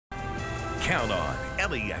Count on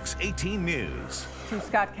LEX18 News. Two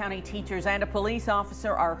Scott County teachers and a police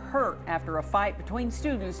officer are hurt after a fight between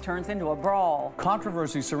students turns into a brawl.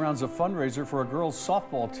 Controversy surrounds a fundraiser for a girls'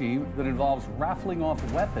 softball team that involves raffling off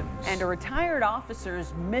weapons. And a retired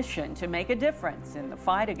officer's mission to make a difference in the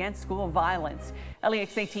fight against school violence.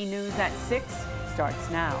 LEX18 News at 6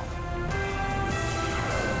 starts now.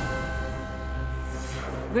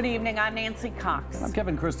 Good evening, I'm Nancy Cox. And I'm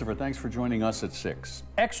Kevin Christopher. Thanks for joining us at 6.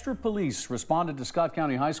 Extra police responded to Scott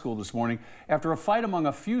County High School this morning after a fight among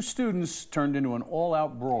a few students turned into an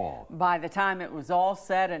all-out brawl. By the time it was all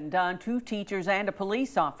said and done, two teachers and a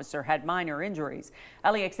police officer had minor injuries.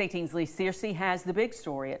 LEX18's Lee Searcy has the big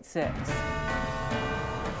story at 6.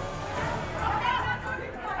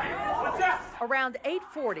 Around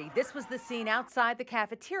 8:40, this was the scene outside the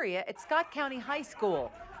cafeteria at Scott County High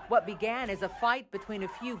School. What began as a fight between a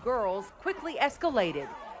few girls quickly escalated.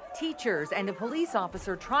 Teachers and a police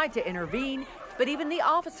officer tried to intervene, but even the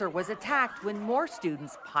officer was attacked when more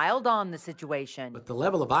students piled on the situation. But the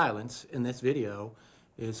level of violence in this video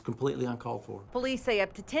is completely uncalled for. Police say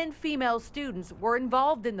up to 10 female students were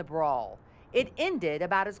involved in the brawl. It ended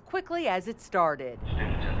about as quickly as it started.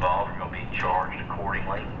 Students involved are going to be charged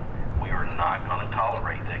accordingly. We are not going to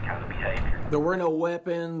tolerate that kind of behavior. There were no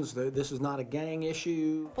weapons. This is not a gang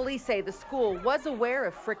issue. Police say the school was aware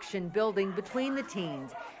of friction building between the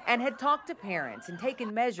teens and had talked to parents and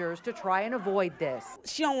taken measures to try and avoid this.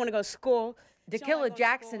 She don't want to go to school. Dakilla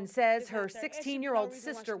Jackson says her 16-year-old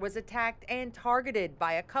sister was attacked and targeted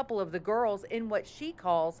by a couple of the girls in what she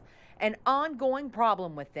calls an ongoing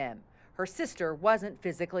problem with them. Her sister wasn't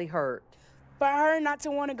physically hurt. For her not to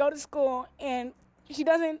want to go to school and she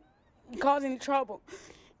doesn't cause any trouble.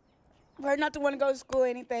 For her not to want to go to school or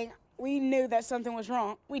anything, we knew that something was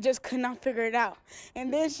wrong. We just could not figure it out.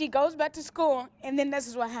 And then she goes back to school, and then this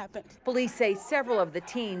is what happened. Police say several of the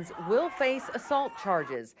teens will face assault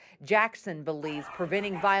charges. Jackson believes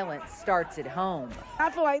preventing violence starts at home. I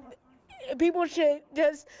feel like people should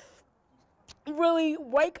just really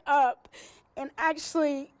wake up and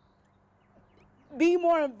actually be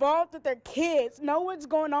more involved with their kids. Know what's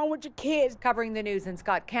going on with your kids. Covering the news in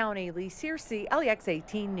Scott County, Lee Searcy,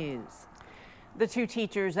 LEX18 News. The two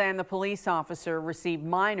teachers and the police officer received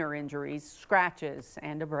minor injuries, scratches,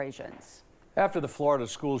 and abrasions. After the Florida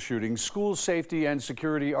school shooting, school safety and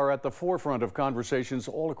security are at the forefront of conversations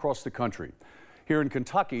all across the country. Here in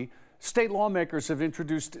Kentucky, state lawmakers have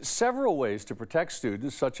introduced several ways to protect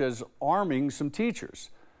students, such as arming some teachers.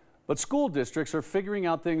 But school districts are figuring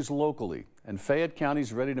out things locally, and Fayette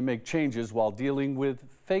County's ready to make changes while dealing with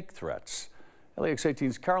fake threats.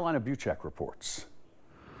 LEX18's Carolina Buchek reports.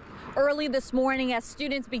 Early this morning, as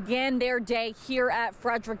students began their day here at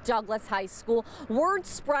Frederick Douglass High School, word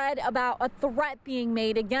spread about a threat being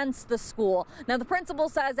made against the school. Now, the principal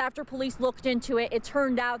says after police looked into it, it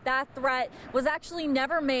turned out that threat was actually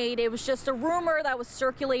never made. It was just a rumor that was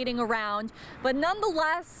circulating around. But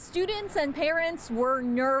nonetheless, students and parents were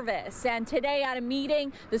nervous. And today at a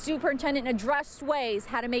meeting, the superintendent addressed ways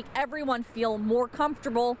how to make everyone feel more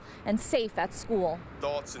comfortable and safe at school.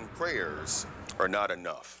 Thoughts and prayers are not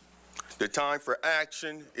enough. The time for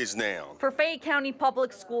action is now. For Fayette County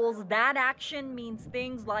Public Schools, that action means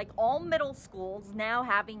things like all middle schools now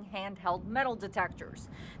having handheld metal detectors.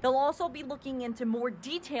 They'll also be looking into more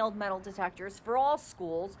detailed metal detectors for all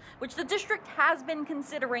schools, which the district has been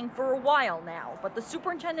considering for a while now. But the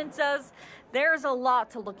superintendent says there's a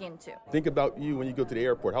lot to look into. Think about you when you go to the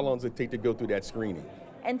airport. How long does it take to go through that screening?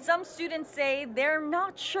 And some students say they're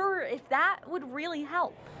not sure if that would really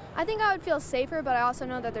help. I think I would feel safer, but I also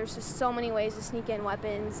know that there's just so many ways to sneak in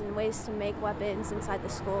weapons and ways to make weapons inside the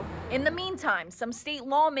school. In the meantime, some state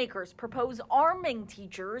lawmakers propose arming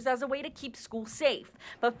teachers as a way to keep schools safe,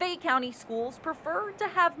 but Fayette County schools prefer to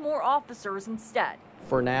have more officers instead.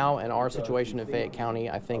 For now, in our situation in Fayette County,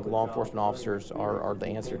 I think law enforcement officers are the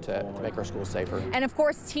answer to make our schools safer. And of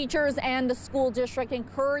course, teachers and the school district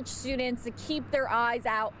encourage students to keep their eyes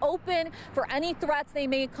out open for any threats they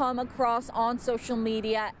may come across on social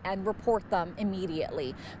media and report them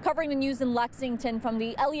immediately. Covering the news in Lexington from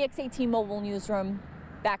the LEX18 Mobile Newsroom,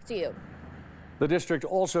 back to you. The district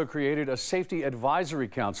also created a safety advisory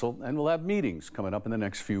council and will have meetings coming up in the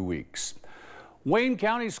next few weeks. Wayne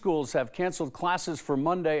County schools have canceled classes for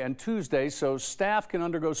Monday and Tuesday so staff can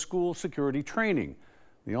undergo school security training.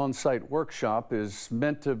 The on-site workshop is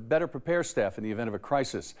meant to better prepare staff in the event of a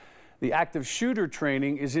crisis. The active shooter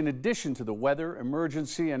training is in addition to the weather,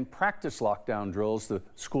 emergency, and practice lockdown drills the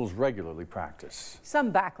schools regularly practice.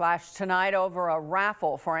 Some backlash tonight over a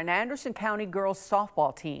raffle for an Anderson County girls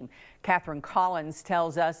softball team. Catherine Collins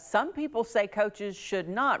tells us some people say coaches should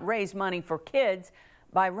not raise money for kids,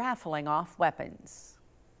 by raffling off weapons.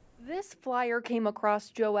 This flyer came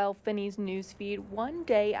across Joelle Finney's newsfeed one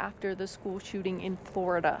day after the school shooting in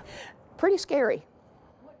Florida. Pretty scary.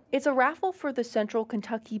 It's a raffle for the Central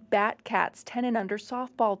Kentucky Batcats 10 and under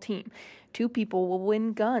softball team. 2 people will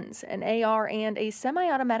win guns, an AR and a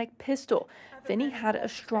semi-automatic pistol. Finney had a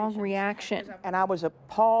strong reaction. And I was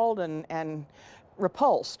appalled and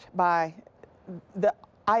repulsed by the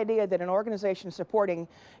idea that an organization supporting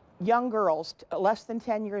young girls less than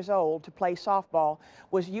 10 years old to play softball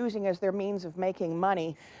was using as their means of making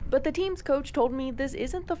money. But the team's coach told me this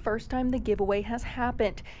isn't the first time the giveaway has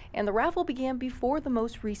happened, and the raffle began before the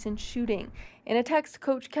most recent shooting. In a text,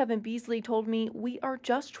 Coach Kevin Beasley told me, "We are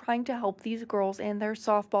just trying to help these girls and their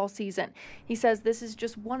softball season." He says this is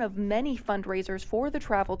just one of many fundraisers for the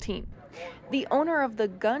travel team. The owner of the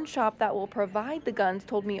gun shop that will provide the guns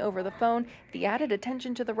told me over the phone the added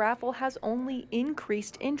attention to the raffle has only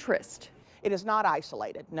increased interest. It is not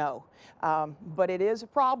isolated, no, but it is a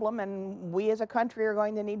problem, and we as a country are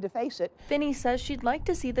going to need to face it. Finney says she'd like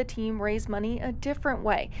to see the team raise money a different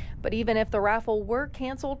way, but even if the raffle were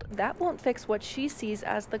canceled, that won't fix what she sees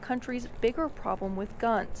as the country's bigger problem with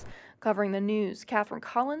guns. Covering the news, Catherine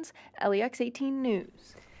Collins, LEX18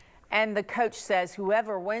 News. And the coach says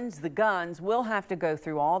whoever wins the guns will have to go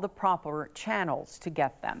through all the proper channels to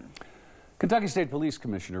get them. Kentucky State Police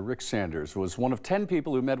Commissioner Rick Sanders was one of 10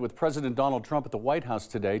 people who met with President Donald Trump at the White House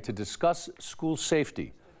today to discuss school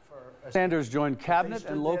safety. Sanders joined cabinet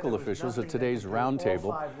and local officials at today's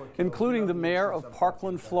roundtable, including the mayor of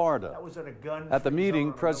Parkland, Florida. At the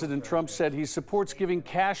meeting, President Trump said he supports giving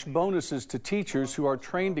cash bonuses to teachers who are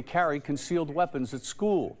trained to carry concealed weapons at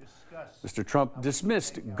school. Mr. Trump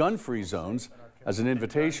dismissed gun-free zones as an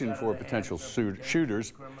invitation for potential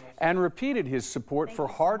shooters and repeated his support for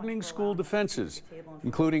hardening school defenses,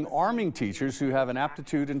 including arming teachers who have an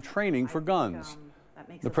aptitude and training for guns.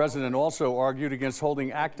 The president also argued against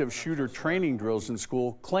holding active shooter training drills in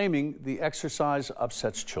school, claiming the exercise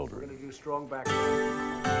upsets children.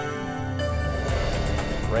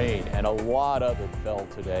 Rain, and a lot of it fell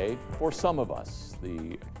today for some of us.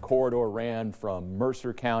 The corridor ran from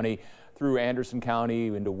Mercer County through Anderson County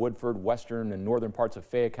into Woodford, western and northern parts of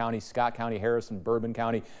Fayette County, Scott County, Harrison, Bourbon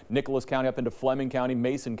County, Nicholas County, up into Fleming County,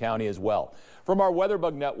 Mason County as well. From our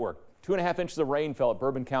WeatherBug network, 2.5 inches of rain fell at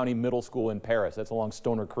Bourbon County Middle School in Paris. That's along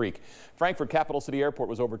Stoner Creek. Frankfort Capital City Airport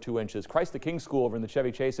was over 2 inches. Christ the King School over in the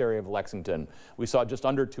Chevy Chase area of Lexington, we saw just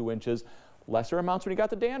under 2 inches. Lesser amounts when you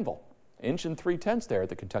got to Danville. 1 3/10 inches there at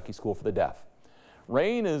the Kentucky School for the Deaf.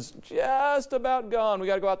 Rain is just about gone. We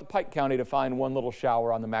got to go out to Pike County to find one little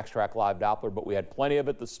shower on the MaxTrack Live Doppler, but we had plenty of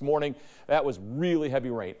it this morning. That was really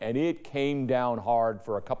heavy rain, and it came down hard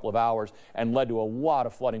for a couple of hours and led to a lot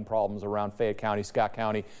of flooding problems around Fayette County, Scott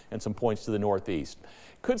County, and some points to the northeast.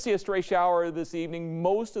 Could see a stray shower this evening.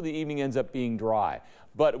 Most of the evening ends up being dry.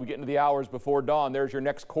 But we get into the hours before dawn. There's your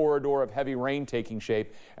next corridor of heavy rain taking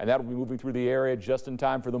shape, and that'll be moving through the area just in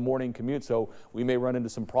time for the morning commute, so we may run into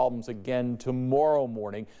some problems again tomorrow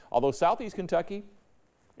morning. Although southeast Kentucky,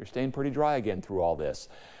 you're staying pretty dry again through all this.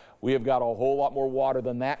 We have got a whole lot more water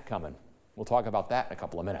than that coming. We'll talk about that in a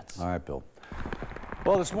couple of minutes. All right, Bill.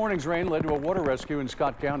 Well, this morning's rain led to a water rescue in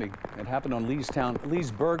Scott County. It happened on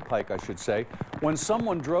Leesburg Pike, I should say, when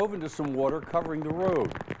someone drove into some water covering the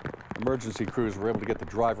road. Emergency crews were able to get the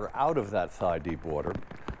driver out of that thigh-deep water.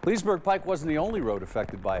 Leesburg Pike wasn't the only road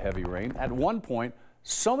affected by heavy rain. At one point,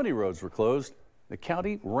 so many roads were closed, the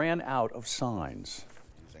county ran out of signs.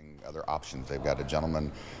 Using other options. They've got a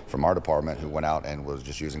gentleman from our department who went out and was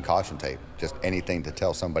just using caution tape, just anything to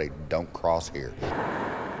tell somebody, don't cross here.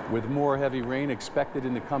 With more heavy rain expected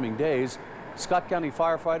in the coming days, Scott County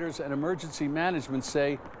firefighters and emergency management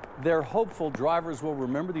say they're hopeful drivers will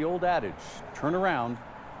remember the old adage, turn around,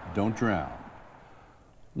 don't drown.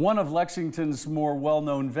 One of Lexington's more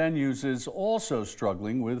well-known venues is also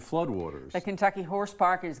struggling with floodwaters. The Kentucky Horse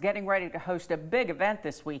Park is getting ready to host a big event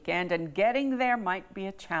this weekend, and getting there might be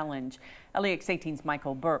a challenge. LEX18's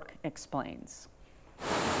Michael Burke explains.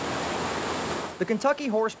 The Kentucky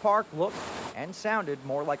Horse Park looked and sounded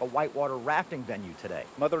more like a whitewater rafting venue today.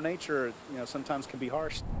 Mother Nature, sometimes can be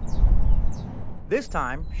harsh. This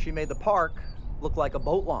time, she made the park look like a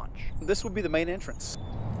boat launch. This would be the main entrance.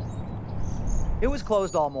 It was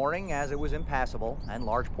closed all morning as it was impassable, and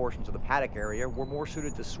large portions of the paddock area were more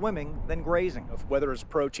suited to swimming than grazing. If weather is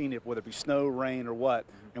approaching, whether it be snow, rain, or what,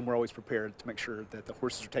 and we're always prepared to make sure that the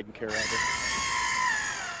horses are taken care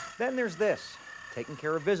of. Then there's this, taking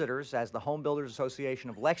care of visitors as the Home Builders Association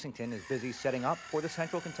of Lexington is busy setting up for the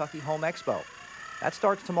Central Kentucky Home Expo. That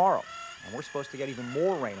starts tomorrow. and we're supposed to get even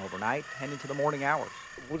more rain overnight and into the morning hours.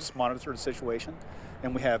 We'll just monitor the situation,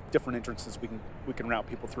 and we have different entrances we can route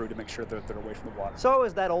people through to make sure that they're away from the water. So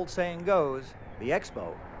as that old saying goes, the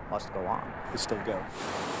expo must go on. We still go.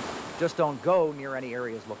 Just don't go near any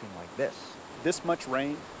areas looking like this. This much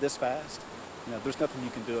rain, this fast, there's nothing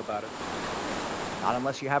you can do about it. Not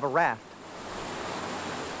unless you have a raft.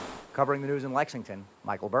 Covering the news in Lexington,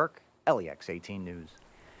 Michael Burke, LEX18 News.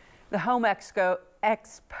 The Home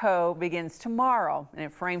Expo begins tomorrow, and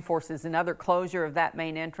if rain forces another closure of that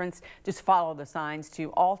main entrance, just follow the signs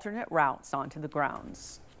to alternate routes onto the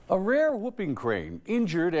grounds. A rare whooping crane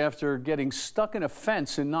injured after getting stuck in a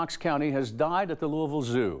fence in Knox County has died at the Louisville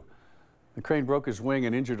Zoo. The crane broke his wing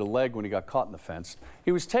and injured a leg when he got caught in the fence.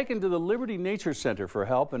 He was taken to the Liberty Nature Center for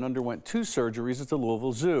help and underwent 2 surgeries at the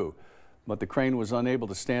Louisville Zoo. But the crane was unable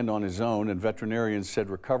to stand on his own, and veterinarians said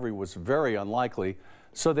recovery was very unlikely,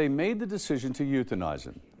 so they made the decision to euthanize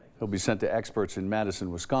him. He'll be sent to experts in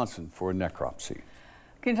Madison, Wisconsin for a necropsy.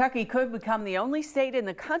 Kentucky could become the only state in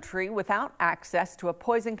the country without access to a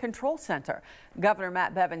poison control center. Governor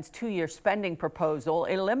Matt Bevin's 2-year spending proposal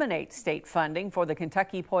eliminates state funding for the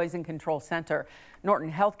Kentucky Poison Control Center.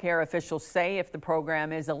 Norton healthcare officials say if the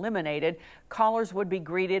program is eliminated, callers would be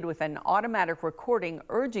greeted with an automatic recording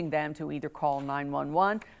urging them to either call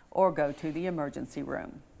 911 or go to the emergency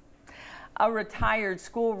room. A retired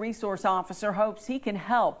school resource officer hopes he can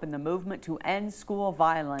help in the movement to end school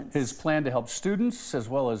violence. His plan to help students as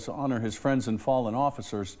well as honor his friends and fallen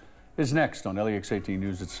officers is next on LEX18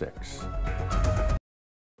 News at 6.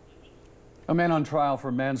 A man on trial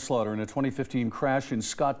for manslaughter in a 2015 crash in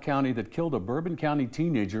Scott County that killed a Bourbon County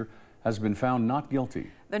teenager has been found not guilty.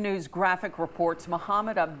 The News Graphic reports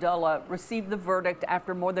Muhammad Abdullah received the verdict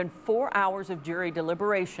after more than 4 hours of jury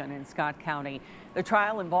deliberation in Scott County. The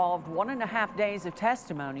trial involved 1.5 days of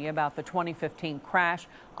testimony about the 2015 crash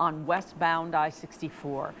on westbound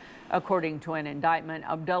I-64. According to an indictment,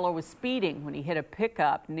 Abdullah was speeding when he hit a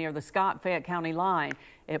pickup near the Scott-Fayette County line.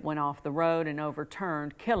 It went off the road and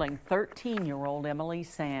overturned, killing 13-year-old Emily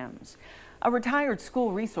Sams. A retired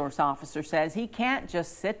school resource officer says he can't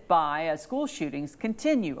just sit by as school shootings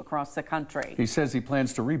continue across the country. He says he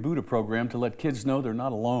plans to reboot a program to let kids know they're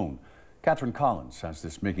not alone. Catherine Collins has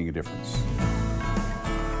this making a difference.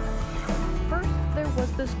 First, there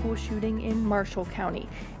was the school shooting in Marshall County,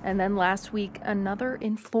 and then last week, another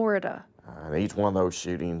in Florida. And each one of those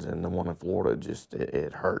shootings and the one in Florida,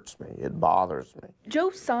 it hurts me. It bothers me. Joe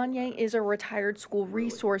Sagne is a retired school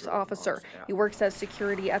resource officer. He works as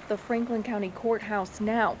security at the Franklin County Courthouse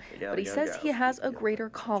now, but he says he has a greater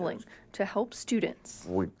calling to help students.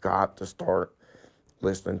 We've got to start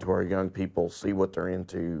listening to our young people, see what they're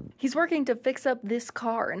into. He's working to fix up this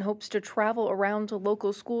car and hopes to travel around to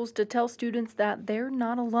local schools to tell students that they're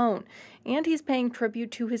not alone. And he's paying tribute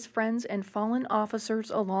to his friends and fallen officers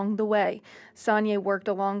along the way. Sagne worked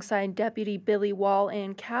alongside Deputy Billy Wall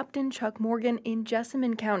and Captain Chuck Morgan in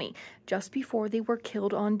Jessamine County just before they were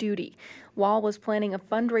killed on duty. Wall was planning a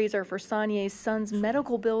fundraiser for Sagne's son's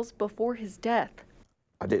medical bills before his death.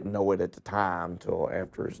 I didn't know it at the time until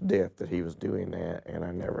after his death that he was doing that, and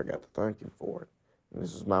I never got to thank him for it. And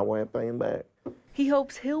this is my way of paying back. He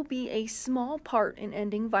hopes he'll be a small part in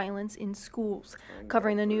ending violence in schools.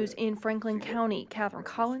 Covering the news in Franklin County, Catherine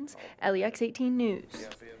Collins, LEX18 News.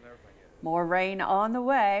 More rain on the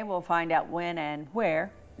way. We'll find out when and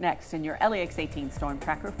where next in your LEX18 Storm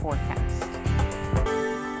Tracker forecast.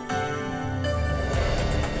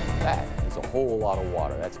 That is a whole lot of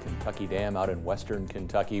water. That's Kentucky Dam out in western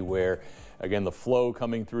Kentucky, where, again, the flow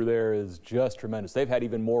coming through there is just tremendous. They've had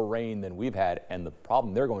even more rain than we've had, and the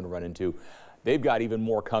problem they're going to run into, they've got even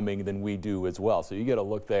more coming than we do as well. So you get a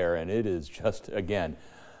look there, and it is just, again,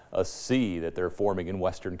 a sea that they're forming in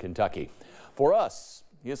western Kentucky. For us,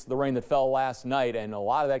 it's the rain that fell last night, and a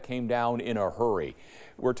lot of that came down in a hurry.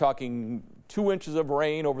 We're talking 2 inches of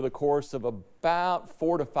rain over the course of about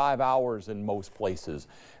 4 to 5 hours in most places.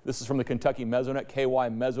 This is from the Kentucky Mesonet,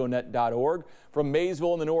 kymesonet.org. From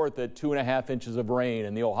Maysville in the north at 2.5 inches of rain.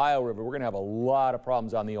 In the Ohio River, we're going to have a lot of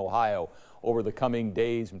problems on the Ohio over the coming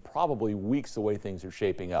days and probably weeks the way things are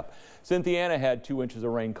shaping up. Cynthiana had 2 inches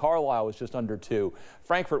of rain. Carlisle was just under 2.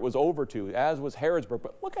 Frankfort was over 2, as was Harrodsburg.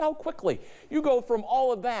 But look at how quickly you go from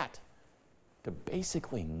all of that to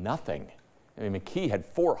basically nothing I mean, McKee had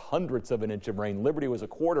 0.04 of an inch of rain. Liberty was a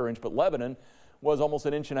 1/4 inch, but Lebanon was almost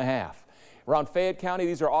 1.5 inches. Around Fayette County,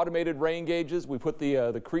 these are automated rain gauges. We put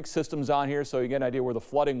the creek systems on here so you get an idea where the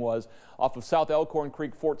flooding was. Off of South Elkhorn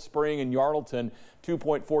Creek, Fort Spring, and Yartleton,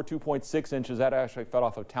 2.4, 2.6 inches. That actually fed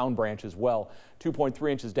off of Town Branch as well.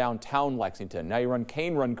 2.3 inches downtown Lexington. Now you run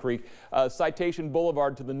Cane Run Creek, Citation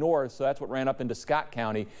Boulevard to the north, so that's what ran up into Scott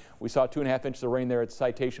County. We saw 2.5 inches of rain there at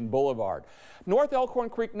Citation Boulevard. North Elkhorn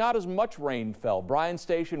Creek, not as much rain fell. Bryan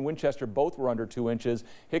Station, Winchester, both were under 2 inches.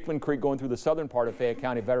 Hickman Creek going through the southern part of Fayette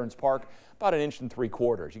County Veterans Park, about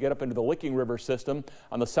 1.75 inches. You get up into the Licking River system.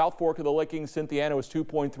 On the South Fork of the Licking, Cynthiana was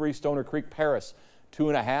 2.3, Stoner Creek, Paris,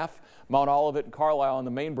 2.5. Mount Olivet and Carlisle on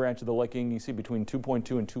the main branch of the Licking, you see between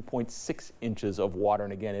 2.2 and 2.6 inches of water,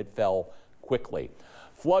 and again, it fell quickly.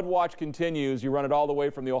 Flood watch continues. You run it all the way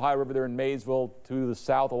from the Ohio River there in Maysville to the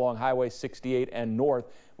south along Highway 68 and north,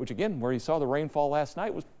 which again, where you saw the rainfall last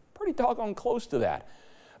night, was pretty doggone close to that.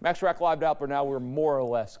 MaxTrack Live Doppler now, we're more or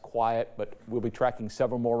less quiet, but we'll be tracking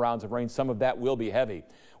several more rounds of rain. Some of that will be heavy.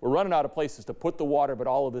 We're running out of places to put the water, but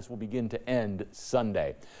all of this will begin to end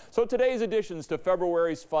Sunday. So today's additions to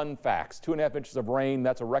February's fun facts. 2.5 inches of rain,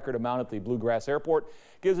 that's a record amount at the Bluegrass Airport.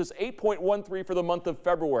 Gives us 8.13 for the month of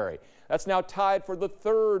February. That's now tied for the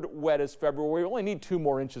 3rd wettest February. We only need 2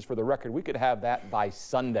 more inches for the record. We could have that by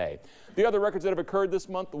Sunday. The other records that have occurred this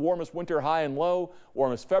month, the warmest winter high and low,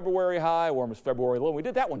 warmest February high, warmest February low. We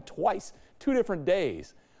did that one twice, 2 different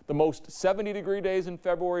days. The most 70-degree days in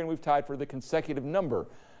February, and we've tied for the consecutive number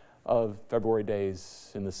of February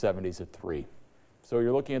days in the 70s at 3. So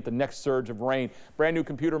you're looking at the next surge of rain. Brand new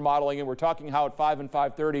computer modeling, and we're talking how at 5 and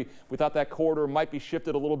 5:30 we thought that corridor might be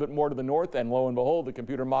shifted a little bit more to the north, and lo and behold, the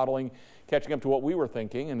computer modeling catching up to what we were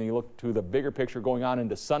thinking. And then you look to the bigger picture going on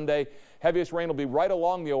into Sunday. Heaviest rain will be right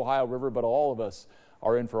along the Ohio River, but all of us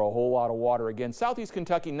are in for a whole lot of water again. Southeast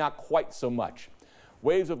Kentucky, not quite so much.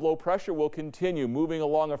 Waves of low pressure will continue moving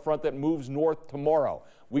along a front that moves north tomorrow.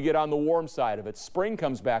 We get on the warm side of it. Spring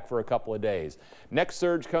comes back for a couple of days. Next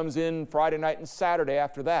surge comes in Friday night and Saturday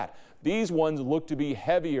after that. These ones look to be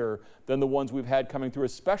heavier than the ones we've had coming through,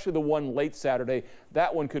 especially the one late Saturday.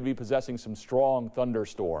 That one could be possessing some strong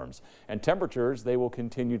thunderstorms. And temperatures, they will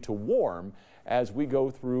continue to warm as we go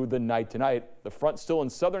through the night tonight. The front still in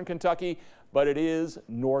southern Kentucky, but it is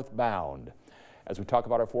northbound. As we talk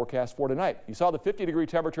about our forecast for tonight, you saw the 50-degree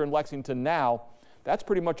temperature in Lexington now. That's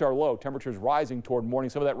pretty much our low. Temperatures rising toward morning.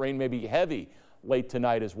 Some of that rain may be heavy late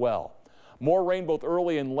tonight as well. More rain both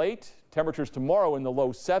early and late. Temperatures tomorrow in the low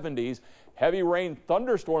 70s. Heavy rain,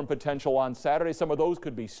 thunderstorm potential on Saturday. Some of those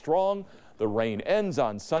could be strong. The rain ends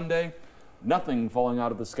on Sunday. Nothing falling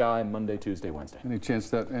out of the sky Monday, Tuesday, Wednesday. Any chance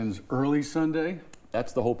that ends early Sunday?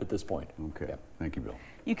 That's the hope at this point. Okay. Yeah. Thank you, Bill.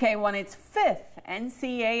 UK won its 5th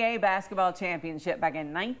NCAA basketball championship back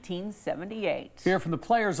in 1978. Hear from the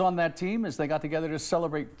players on that team as they got together to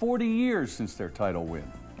celebrate 40 years since their title win.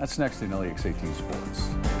 That's next in LEX18 Sports.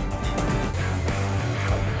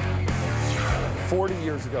 40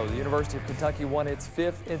 years ago, the University of Kentucky won its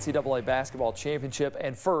 5th NCAA basketball championship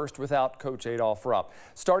and first without Coach Adolph Rupp.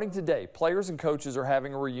 Starting today, players and coaches are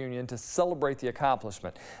having a reunion to celebrate the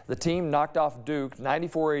accomplishment. The team knocked off Duke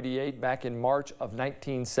 94-88 back in March of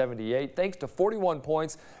 1978 thanks to 41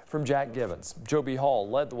 points from Jack Gibbons. Joe B. Hall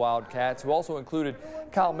led the Wildcats, who also included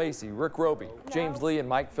Kyle Macy, Rick Roby, James Lee, and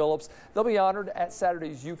Mike Phillips. They'll be honored at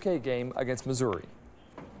Saturday's UK game against Missouri.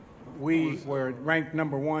 We were ranked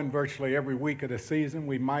 #1 virtually every week of the season.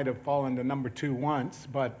 We might have fallen to #2 once,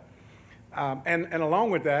 but and along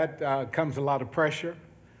with that comes a lot of pressure.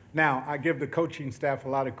 Now, I give the coaching staff a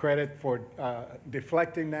lot of credit for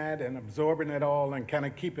deflecting that and absorbing it all and kind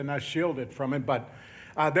of keeping us shielded from it, but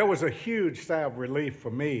there was a huge sigh of relief for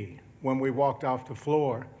me when we walked off the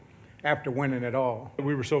floor after winning it all.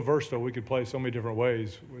 We were so versatile, we could play so many different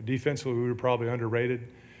ways. Defensively, we were probably underrated.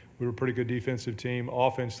 We were a pretty good defensive team.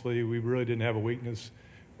 Offensively, we really didn't have a weakness,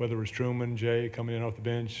 whether it was Truman, Jay coming in off the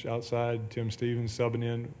bench outside, Tim Stevens subbing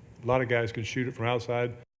in. A lot of guys could shoot it from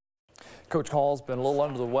outside. Coach Hall's been a little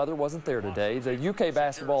under the weather, wasn't there today. The UK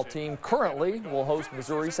basketball team currently will host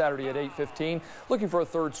Missouri Saturday at 8:15, looking for a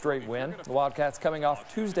 3rd straight win. The Wildcats coming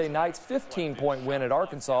off Tuesday night's 15-point win at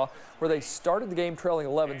Arkansas, where they started the game trailing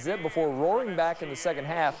 11-zip before roaring back in the second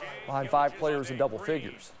half behind 5 players in double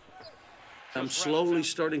figures. I'm slowly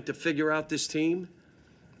starting to figure out this team,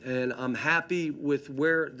 and I'm happy with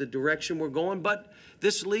where the direction we're going, but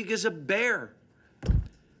this league is a bear.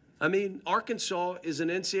 I mean, Arkansas is an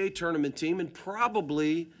NCAA tournament team and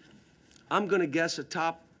probably, I'm going to guess, a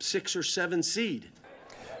top 6 or 7 seed.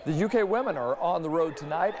 The UK women are on the road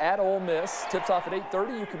tonight at Ole Miss. Tips off at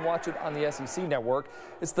 8:30. You can watch it on the SEC network.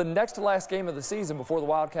 It's the next to last game of the season before the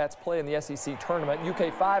Wildcats play in the SEC tournament.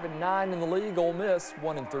 UK 5-9 in the league. Ole Miss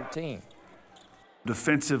 1-13.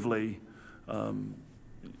 Defensively,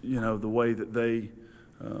 you know, the way that they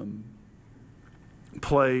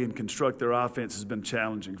play and construct their offense has been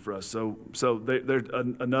challenging for us. So they're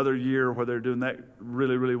another year where they're doing that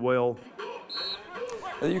really, really well.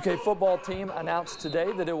 The UK football team announced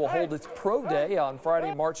today that it will hold its pro day on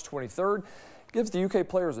Friday, March 23rd. Gives the UK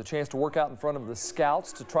players a chance to work out in front of the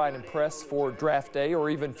scouts to try and impress for draft day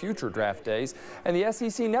or even future draft days. And the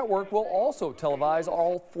SEC network will also televise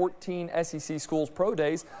all 14 SEC schools pro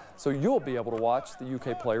days, so you'll be able to watch the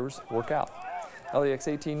UK players work out.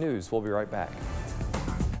 LEX18 News, we'll be right back.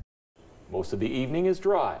 Most of the evening is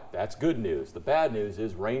dry. That's good news. The bad news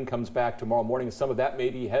is rain comes back tomorrow morning, and some of that may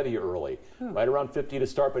be heavy early. Right around 50 to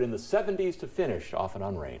start, but in the 70s to finish, often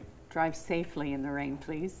on rain. Drive safely in the rain,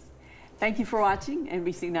 please. Thank you for watching.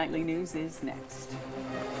 NBC Nightly News is next.